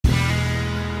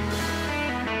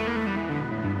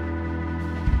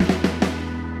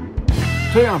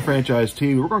Today on Franchise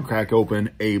TV, we're going to crack open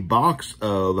a box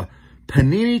of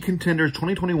Panini Contenders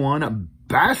 2021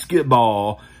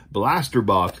 basketball blaster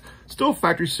box. Still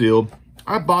factory sealed.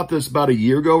 I bought this about a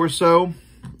year ago or so,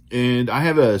 and I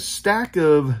have a stack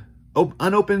of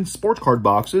unopened sports card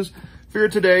boxes.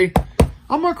 Figured today,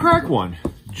 I'm going to crack one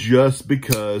just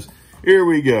because. Here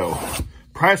we go.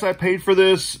 Price I paid for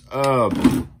this,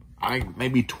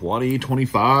 maybe 20,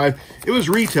 25. It was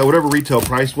retail, whatever retail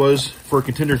price was for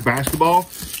Contenders basketball.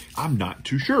 I'm not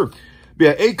too sure. But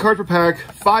yeah, 8 cards per pack,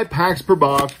 5 packs per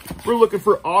box. We're looking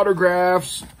for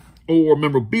autographs or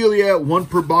memorabilia, 1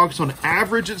 per box on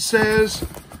average, it says.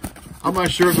 I'm not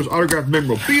sure if there's autographed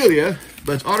memorabilia,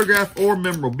 but it's autograph or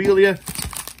memorabilia.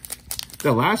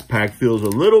 That last pack feels a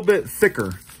little bit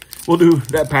thicker. We'll do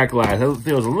that pack last. That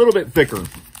feels a little bit thicker.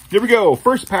 Here we go.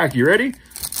 First pack. You ready?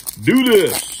 Do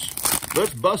this.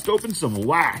 Let's bust open some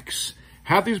wax.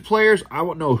 Half these players, I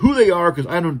won't know who they are because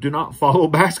I do not follow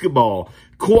basketball.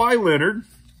 Kawhi Leonard.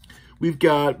 We've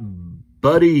got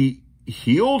Buddy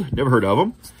Hield. Never heard of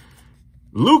him.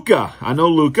 Luka. I know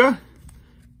Luka.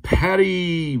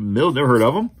 Patty Mills. Never heard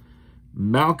of him.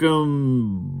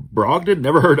 Malcolm Brogdon.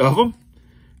 Never heard of him.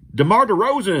 DeMar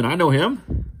DeRozan. I know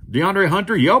him. DeAndre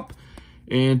Hunter. Yup.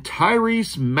 And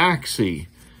Tyrese Maxey.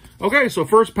 Okay, so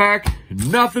first pack,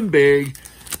 nothing big.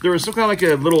 There was some kind of like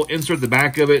a little insert at the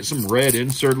back of it. Some red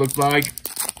insert looked like.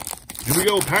 Here we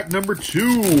go, pack number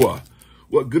 2.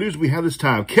 What goodies do we have this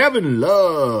time? Kevin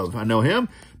Love, I know him.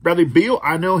 Bradley Beal,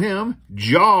 I know him.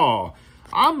 Jaw.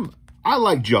 I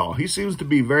like Jaw. He seems to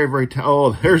be very, very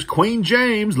talented. Oh, there's Queen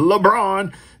James,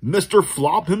 LeBron, Mr.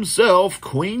 Flop himself,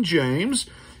 Queen James.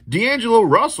 D'Angelo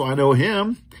Russell, I know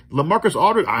him. LaMarcus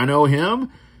Aldridge, I know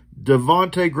him.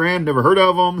 Devontae Graham, never heard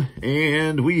of him.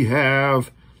 And we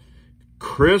have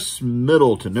Chris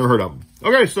Middleton, never heard of him.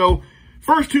 Okay, so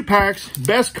first 2 packs.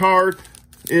 Best card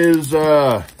is,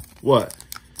 what?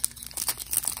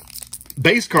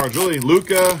 Base cards, really.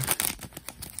 Luka,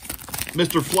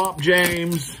 Mr. Flop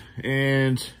James,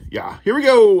 and yeah. Here we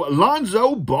go.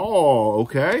 Lonzo Ball,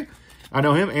 okay. I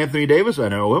know him. Anthony Davis, I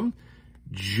know him.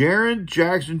 Jaren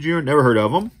Jackson Jr., never heard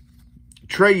of him.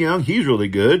 Trae Young, he's really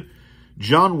good.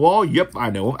 John Wall, yep, I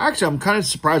know him. Actually, I'm kind of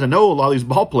surprised. I know a lot of these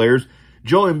ball players.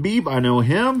 Joel Embiid, I know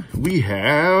him. We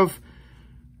have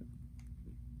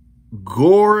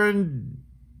Goran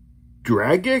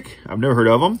Dragic. I've never heard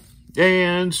of him.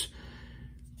 And is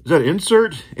that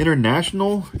insert?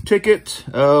 International ticket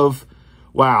of,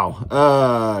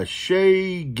 wow,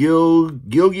 Shea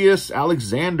Gilgeous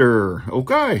Alexander.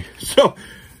 Okay, so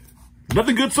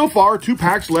nothing good so far. 2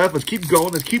 packs left. Let's keep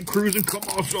going. Let's keep cruising. Come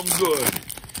on, something good.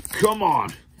 Come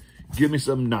on. Give me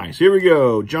something nice. Here we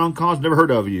go. John Collins, never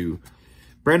heard of you.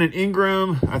 Brandon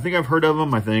Ingram, I think I've heard of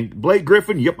him, I think. Blake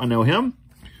Griffin, yep, I know him.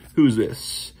 Who's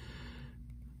this?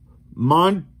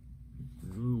 Montrezl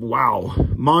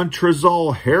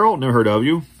Harrell, never heard of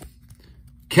you.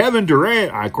 Kevin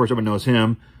Durant, of course everyone knows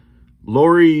him.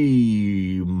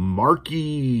 Lauri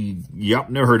Markey,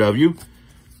 yep, never heard of you.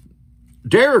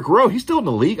 Derrick Rose, he's still in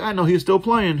the league. I know he's still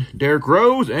playing. Derrick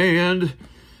Rose and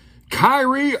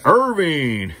Kyrie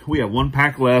Irving. We have 1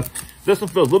 pack left. This one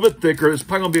feels a little bit thicker. It's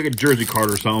probably going to be like a jersey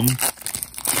card or something.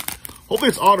 Hopefully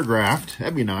it's autographed.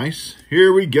 That'd be nice.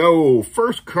 Here we go.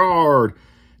 First card.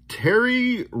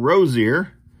 Terry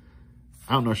Rozier.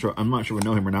 I'm not sure we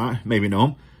know him or not. Maybe know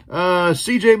him.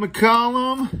 CJ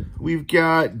McCollum. We've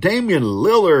got Damian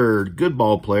Lillard. Good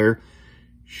ball player.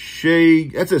 Shea.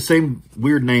 That's the same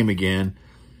weird name again.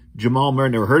 Jamal Murray.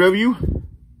 Never heard of you.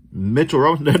 Mitchell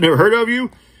Robinson. Never heard of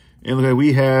you. And look,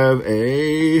 we have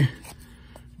a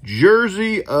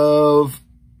jersey of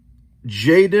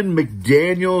Jaden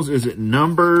McDaniels. Is it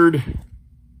numbered?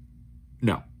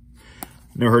 No.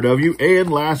 Never heard of you.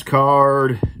 And last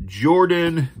card,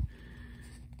 Jordan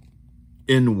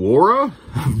Nwora.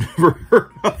 I've never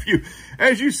heard of you.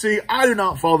 As you see, I do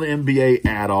not follow the NBA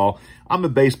at all. I'm a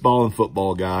baseball and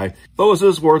football guy. But was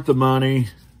this worth the money?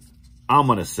 I'm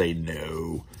going to say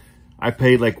no. I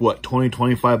paid like, what, 20,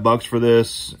 25 bucks for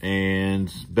this.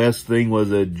 And best thing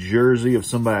was a jersey of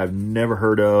somebody I've never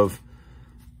heard of.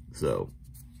 So,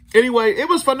 anyway, it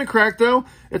was fun to crack, though.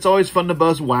 It's always fun to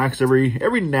buzz wax every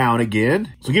now and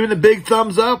again. So give me the big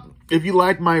thumbs up if you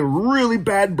like my really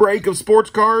bad break of sports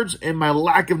cards and my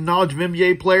lack of knowledge of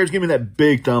NBA players. Give me that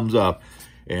big thumbs up.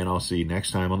 And I'll see you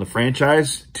next time on the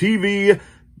Franchise TV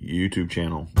YouTube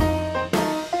channel.